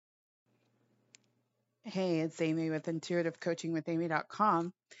Hey, it's Amy with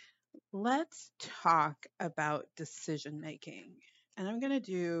intuitivecoachingwithamy.com. Let's talk about decision making. And I'm going to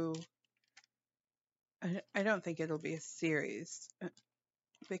do, I don't think it'll be a series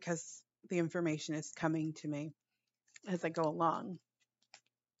because the information is coming to me as I go along.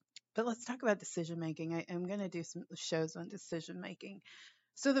 But let's talk about decision making. I am going to do some shows on decision making.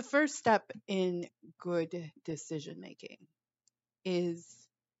 So, the first step in good decision making is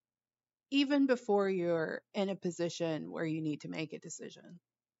even before you're in a position where you need to make a decision,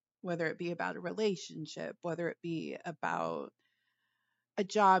 whether it be about a relationship, whether it be about a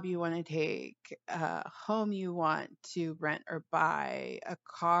job you want to take, a home you want to rent or buy, a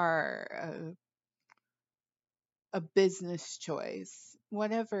car, a business choice,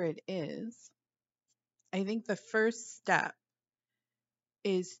 whatever it is, I think the first step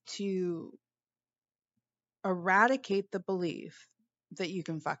is to eradicate the belief that you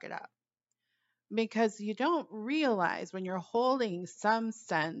can fuck it up. Because you don't realize when you're holding some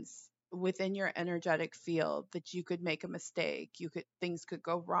sense within your energetic field that you could make a mistake, things could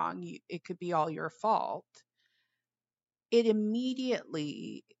go wrong, it could be all your fault. It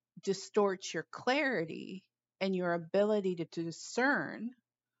immediately distorts your clarity and your ability to discern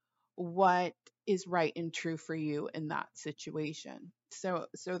what is right and true for you in that situation. So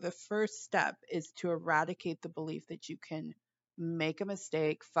the first step is to eradicate the belief that you can make a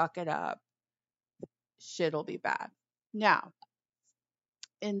mistake, fuck it up, shit'll be bad. Now,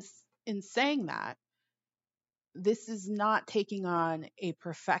 in in saying that, this is not taking on a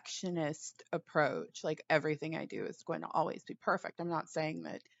perfectionist approach, like everything I do is going to always be perfect. I'm not saying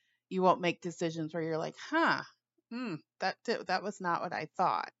that you won't make decisions where you're like, that was not what I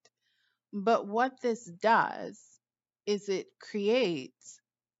thought. But what this does is it creates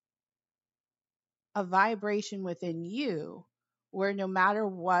a vibration within you where no matter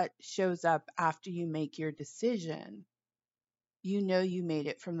what shows up after you make your decision, you know you made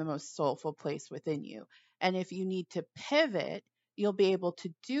it from the most soulful place within you. And if you need to pivot, you'll be able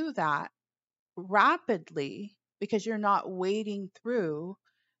to do that rapidly because you're not wading through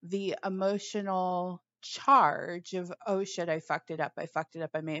the emotional charge of, oh shit, I fucked it up. I fucked it up.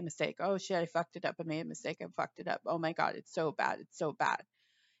 I made a mistake. Oh shit, I fucked it up. I made a mistake. I fucked it up. Oh my God, it's so bad. It's so bad.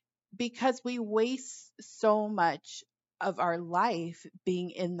 Because we waste so much of our life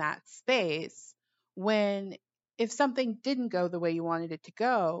being in that space when if something didn't go the way you wanted it to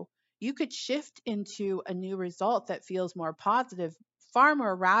go, you could shift into a new result that feels more positive far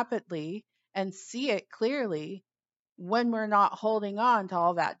more rapidly and see it clearly when we're not holding on to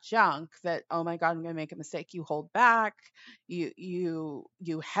all that junk that, oh my God, I'm going to make a mistake. You hold back, you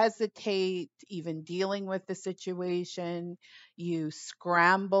hesitate even dealing with the situation, you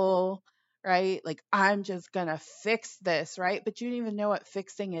scramble, right? Like, I'm just going to fix this, right? But you don't even know what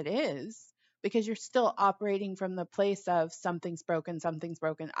fixing it is because you're still operating from the place of something's broken,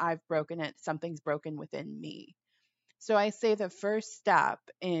 I've broken it, something's broken within me. So I say the first step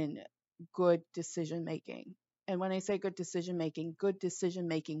in good decision making. And when I say good decision making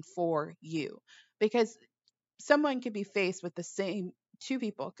for you. Because someone could be faced with the same, two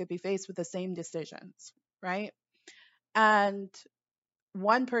people could be faced with the same decisions, right? And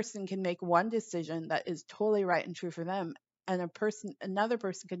one person can make one decision that is totally right and true for them, and another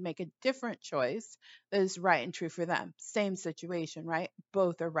person could make a different choice that is right and true for them. Same situation, right?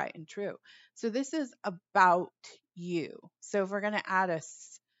 Both are right and true. So this is about you. So if we're going to add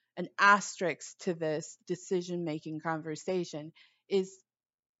an asterisk to this decision making conversation, is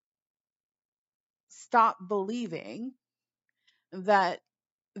stop believing that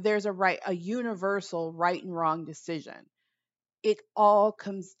there's a universal right and wrong decision. It all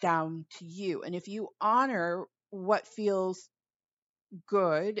comes down to you. And if you honor what feels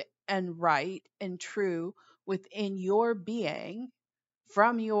good and right and true within your being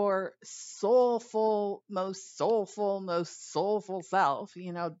from your most soulful self,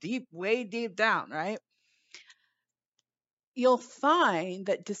 deep, way deep down, right? You'll find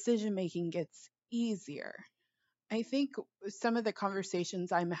that decision making gets easier. I think some of the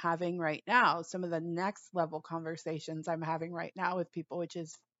conversations I'm having right now, some of the next level conversations I'm having right now with people, which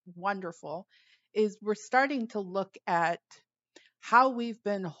is wonderful, is we're starting to look at how we've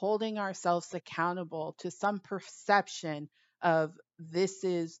been holding ourselves accountable to some perception of this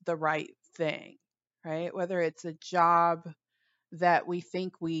is the right thing, right? Whether it's a job that we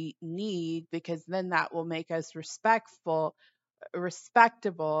think we need because then that will make us respectable,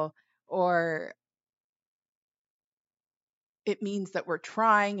 or it means that we're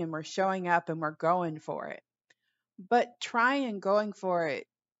trying and we're showing up and we're going for it. But trying and going for it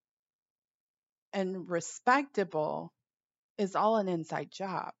and respectable is all an inside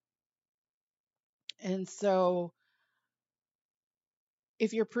job. And so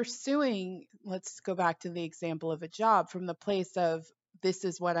if you're pursuing, let's go back to the example of a job from the place of this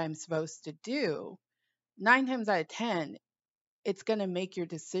is what I'm supposed to do, 9 times out of 10, it's going to make your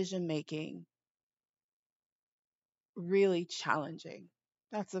decision making really challenging.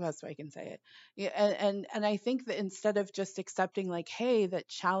 That's the best way I can say it. Yeah, and I think that instead of just accepting like, hey, that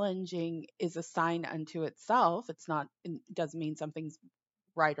challenging is a sign unto itself, it's not, it doesn't mean something's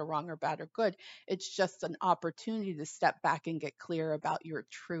right or wrong or bad or good. It's just an opportunity to step back and get clear about your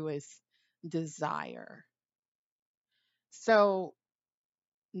truest desire. So,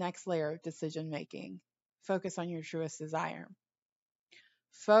 next layer of decision making, focus on your truest desire.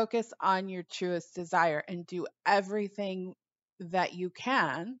 Focus on your truest desire and do everything that you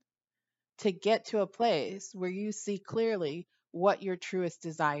can to get to a place where you see clearly what your truest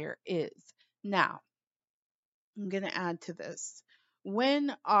desire is. Now, I'm going to add to this.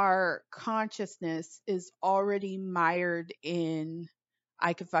 When our consciousness is already mired in,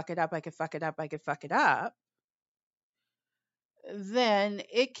 I could fuck it up, I could fuck it up, I could fuck it up, then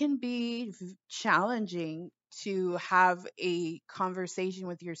it can be challenging to have a conversation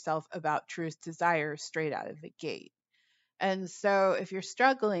with yourself about truest desire straight out of the gate. And so, if you're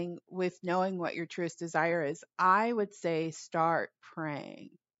struggling with knowing what your truest desire is, I would say start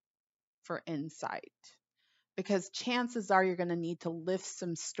praying for insight, because chances are you're going to need to lift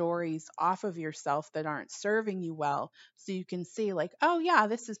some stories off of yourself that aren't serving you well so you can see, like, oh, yeah,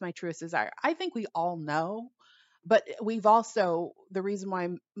 this is my truest desire. I think we all know. But we've also, the reason why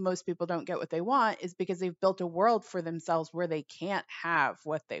most people don't get what they want is because they've built a world for themselves where they can't have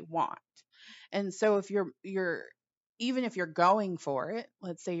what they want. And so if you're even if you're going for it,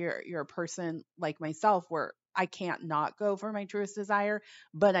 let's say you're a person like myself where I can't not go for my truest desire,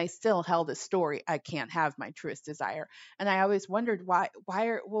 but I still held a story I can't have my truest desire. And I always wondered why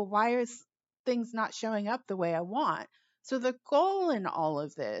is things not showing up the way I want? So the goal in all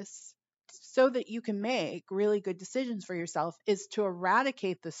of this, so that you can make really good decisions for yourself, is to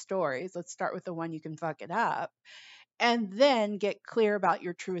eradicate the stories. Let's start with the one you can fuck it up, and then get clear about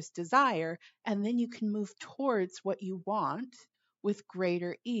your truest desire. And then you can move towards what you want with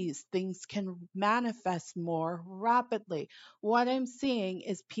greater ease. Things can manifest more rapidly. What I'm seeing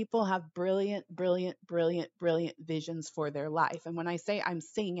is people have brilliant, brilliant, brilliant, brilliant visions for their life. And when I say I'm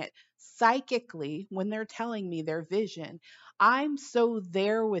seeing it psychically, when they're telling me their vision, I'm so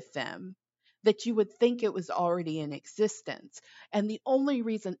there with them that you would think it was already in existence. And the only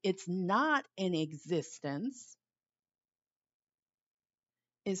reason it's not in existence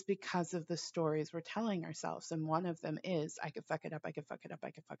is because of the stories we're telling ourselves. And one of them is, I could fuck it up, I could fuck it up, I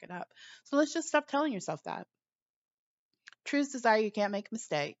could fuck it up. So let's just stop telling yourself that. Truth desire, you can't make a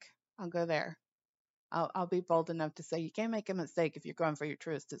mistake. I'll go there. I'll be bold enough to say you can't make a mistake if you're going for your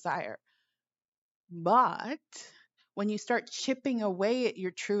truest desire. But when you start chipping away at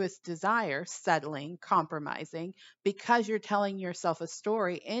your truest desire, settling, compromising, because you're telling yourself a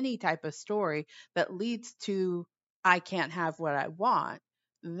story, any type of story that leads to, I can't have what I want,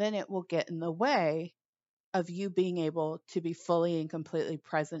 then it will get in the way of you being able to be fully and completely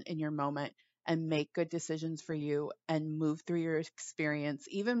present in your moment and make good decisions for you and move through your experience,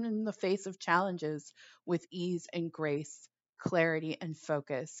 even in the face of challenges, with ease and grace, clarity and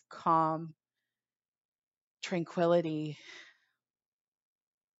focus, calm, tranquility,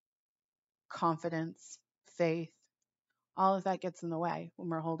 confidence, faith. All of that gets in the way when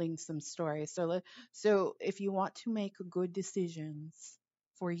we're holding some stories. So if you want to make good decisions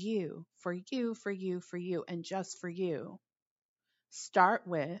for you, for you, for you, for you, and just for you, start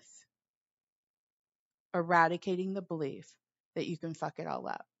with eradicating the belief that you can fuck it all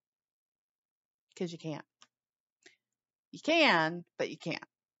up, because you can't. You can, but you can't.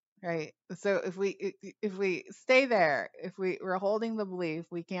 Right. So if we stay there, if we're holding the belief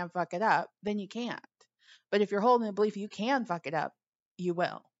we can't fuck it up, then you can't. But if you're holding the belief you can fuck it up, you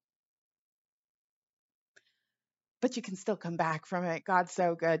will. But you can still come back from it. God's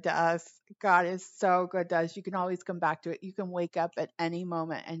so good to us. God is so good to us. You can always come back to it. You can wake up at any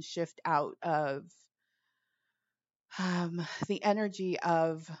moment and shift out of the energy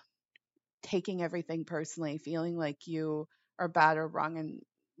of taking everything personally, feeling like you are bad or wrong. And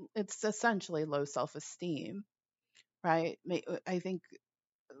it's essentially low self esteem, right? I think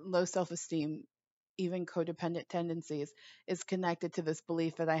low self esteem, even codependent tendencies, is connected to this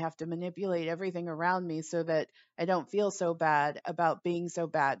belief that I have to manipulate everything around me so that I don't feel so bad about being so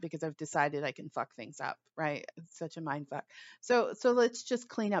bad because I've decided I can fuck things up, right? It's such a mind fuck. So let's just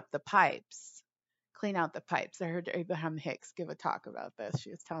clean up the pipes. Clean out the pipes. I heard Abraham Hicks give a talk about this.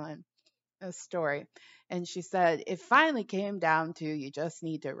 She was telling a story, and she said it finally came down to you just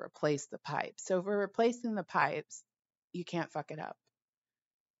need to replace the pipes. So if we're replacing the pipes, you can't fuck it up.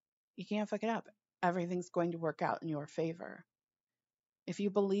 You can't fuck it up. Everything's going to work out in your favor. If you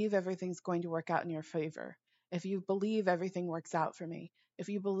believe everything's going to work out in your favor, if you believe everything works out for me, if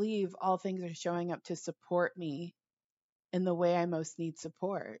you believe all things are showing up to support me in the way I most need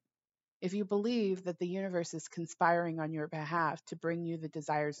support, if you believe that the universe is conspiring on your behalf to bring you the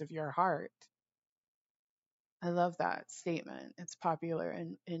desires of your heart, I love that statement. It's popular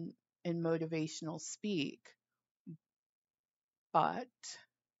in motivational speak, but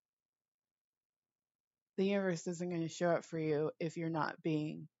the universe isn't going to show up for you if you're not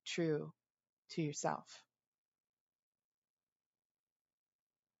being true to yourself.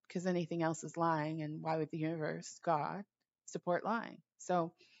 Because anything else is lying, and why would the universe, God, support lying?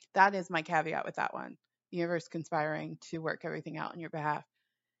 So that is my caveat with that one. The universe conspiring to work everything out on your behalf.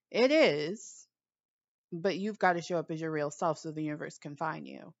 It is, but you've got to show up as your real self so the universe can find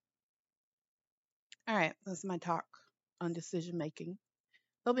you. All right, that's my talk on decision making.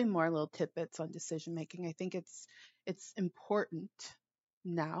 There'll be more little tidbits on decision making. I think it's important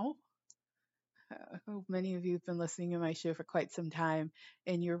now. Many of you have been listening to my show for quite some time,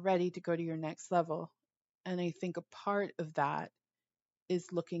 and you're ready to go to your next level. And I think a part of that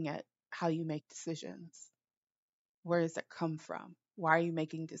is looking at how you make decisions. Where does it come from? Why are you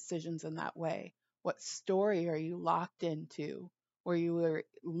making decisions in that way? What story are you locked into where you are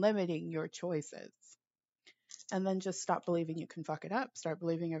limiting your choices? And then just stop believing you can fuck it up. Start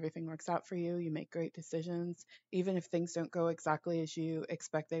believing everything works out for you. You make great decisions. Even if things don't go exactly as you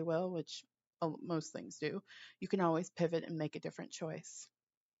expect they will, which most things do, you can always pivot and make a different choice.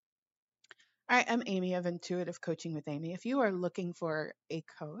 All right, I'm Amy of Intuitive Coaching with Amy. If you are looking for a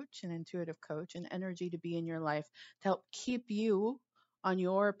coach, an intuitive coach, an energy to be in your life to help keep you on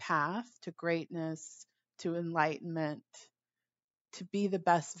your path to greatness, to enlightenment, to be the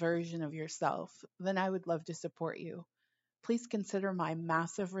best version of yourself, then I would love to support you. Please consider my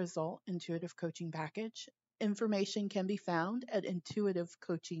massive result intuitive coaching package. Information can be found at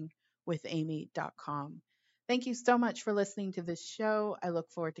intuitivecoachingwithamy.com. Thank you so much for listening to this show. I look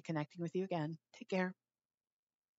forward to connecting with you again. Take care.